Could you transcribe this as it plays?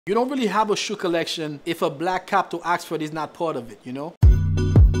You don't really have a shoe collection if a black cap to Oxford is not part of it, you know?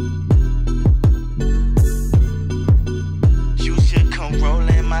 You should come roll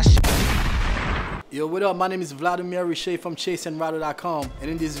in my shit. Yo, what up? My name is Vladimir Riché from ChaseandRider.com,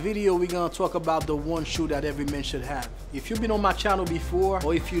 and in this video we're gonna talk about the one shoe that every man should have. If you've been on my channel before,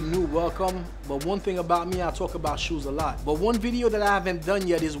 or if you're new, welcome. But one thing about me, I talk about shoes a lot. But one video that I haven't done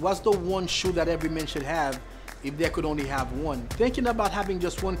yet is what's the one shoe that every man should have if they could only have one. Thinking about having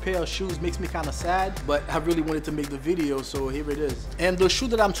just one pair of shoes makes me kind of sad, but I really wanted to make the video, so here it is. And the shoe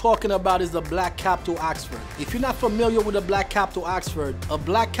that I'm talking about is the black cap to Oxford. If you're not familiar with the black cap to Oxford, a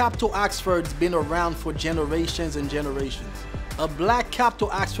black cap to Oxford's been around for generations and generations. A black cap to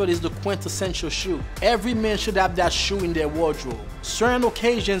Oxford is the quintessential shoe. Every man should have that shoe in their wardrobe. Certain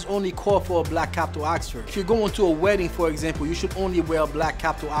occasions only call for a black cap to Oxford. If you're going to a wedding, for example, you should only wear a black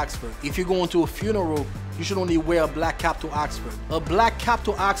cap to Oxford. If you're going to a funeral, you should only wear a black cap to Oxford. A black cap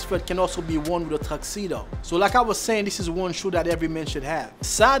to Oxford can also be worn with a tuxedo. So like I was saying, this is one shoe that every man should have.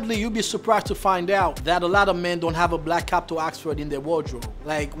 Sadly, you'll be surprised to find out that a lot of men don't have a black cap to Oxford in their wardrobe.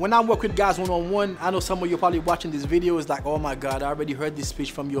 Like when I work with guys one-on-one, I know some of you probably watching this video is like, oh my God, I already heard this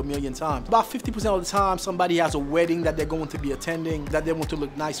speech from you a million times. About 50% of the time, somebody has a wedding that they're going to be attending, that they want to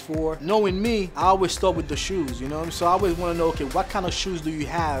look nice for. Knowing me, I always start with the shoes, you know? So I always want to know, okay, what kind of shoes do you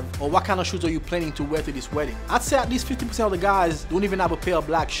have, or what kind of shoes are you planning to wear to this wedding? I'd say at least 50% of the guys don't even have a pair of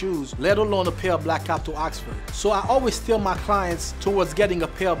black shoes, let alone a pair of black cap to Oxford. So I always steer my clients towards getting a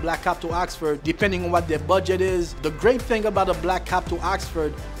pair of black cap to Oxford, depending on what their budget is. The great thing about a black cap to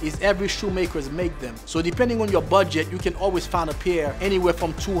Oxford is every shoemakers make them. So depending on your budget, you can always find a pair anywhere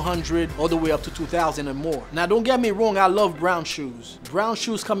from $200 all the way up to $2,000 and more. Now don't get me wrong, I love brown shoes. Brown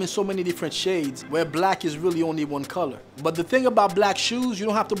shoes come in so many different shades where black is really only one color. But the thing about black shoes, you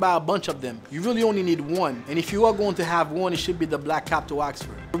don't have to buy a bunch of them. You really only need one. And if you are going to have one, it should be the black cap to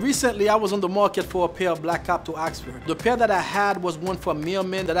Oxford. Recently, I was on the market for a pair of black cap to Oxford. The pair that I had was one from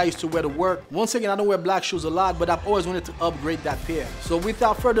Mailman that I used to wear to work. Once again, I don't wear black shoes a lot, but I've always wanted to upgrade that pair. So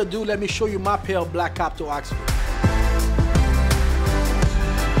without further ado, let me show you my pair of black cap to Oxford.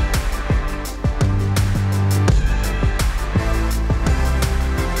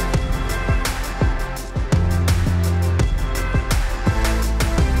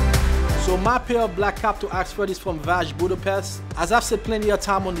 So my pair of black cap to Oxford is from Vass Budapest. As I've said plenty of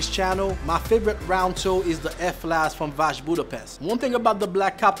time on this channel, my favorite round toe is the F-Last from Vass Budapest. One thing about the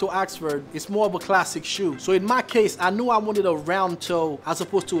black cap to Oxford, it's more of a classic shoe. So in my case, I knew I wanted a round toe as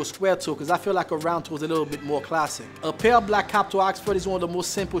opposed to a square toe because I feel like a round toe is a little bit more classic. A pair of black cap to Oxford is one of the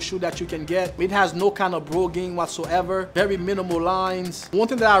most simple shoes that you can get. It has no kind of broguing whatsoever, very minimal lines. One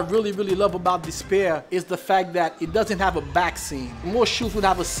thing that I really love about this pair is the fact that it doesn't have a back seam. Most shoes would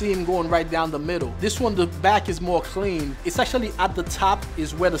have a seam going right down the middle. This one, the back is more clean. It's actually at the top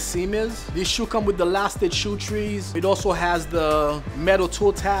is where the seam is. This shoe comes with the lasted shoe trees. It also has the metal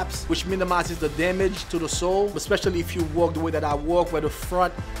toe taps, which minimizes the damage to the sole, especially if you walk the way that I walk, where the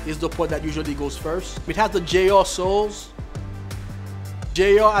front is the part that usually goes first. It has the JR soles.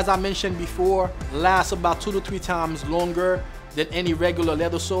 JR, as I mentioned before, lasts about 2 to 3 times longer than any regular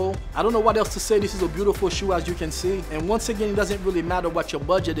leather sole. I don't know what else to say. This is a beautiful shoe, as you can see. And once again, it doesn't really matter what your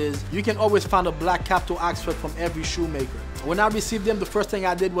budget is. You can always find a black cap to Oxford from every shoemaker. When I received them, the first thing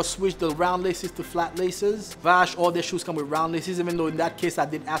I did was switch the round laces to flat laces. Vass, all their shoes come with round laces, even though in that case I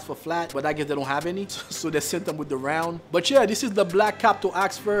did ask for flat, but I guess they don't have any, so they sent them with the round. But yeah, this is the black cap to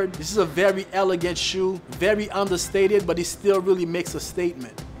Oxford. This is a very elegant shoe, very understated, but it still really makes a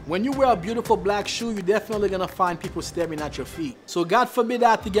statement. When you wear a beautiful black shoe, you're definitely gonna find people staring at your feet. So God forbid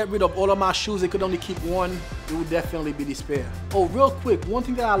I had to get rid of all of my shoes, they could only keep one, it would definitely be this pair. Oh, real quick, one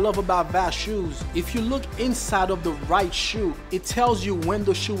thing that I love about Vass shoes, if you look inside of the right shoe, it tells you when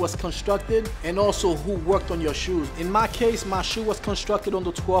the shoe was constructed and also who worked on your shoes. In my case, my shoe was constructed on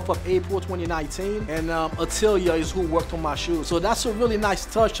the 12th of April 2019, and Atelier is who worked on my shoes. So that's a really nice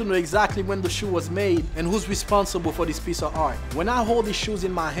touch to know exactly when the shoe was made and who's responsible for this piece of art. When I hold these shoes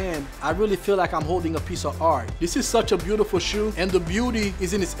in my hand, I really feel like I'm holding a piece of art. This is such a beautiful shoe, and the beauty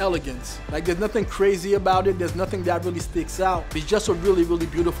is in its elegance. Like there's nothing crazy about it, there's nothing that really sticks out. It's just a really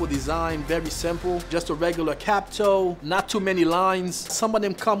beautiful design, very simple. Just a regular cap toe, not too many lines. Some of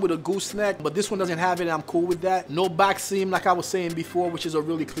them come with a gooseneck, but this one doesn't have it, and I'm cool with that. No back seam like I was saying before, which is a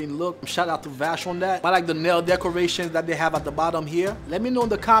really clean look. Shout out to Vass on that. I like the nail decorations that they have at the bottom here. Let me know in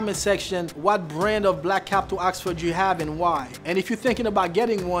the comment section what brand of black cap to Oxford you have and why. And if you're thinking about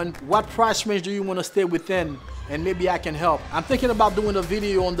getting one, what price range do you want to stay within? and maybe I can help. I'm thinking about doing a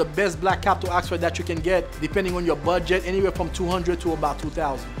video on the best black cap to Oxford that you can get, depending on your budget, anywhere from $200 to about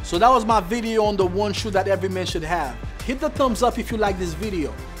 $2,000. So that was my video on the one shoe that every man should have. Hit the thumbs up if you like this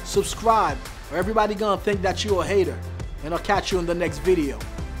video. subscribe, or everybody gonna think that you a hater. And I'll catch you in the next video.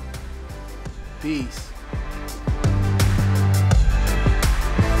 Peace.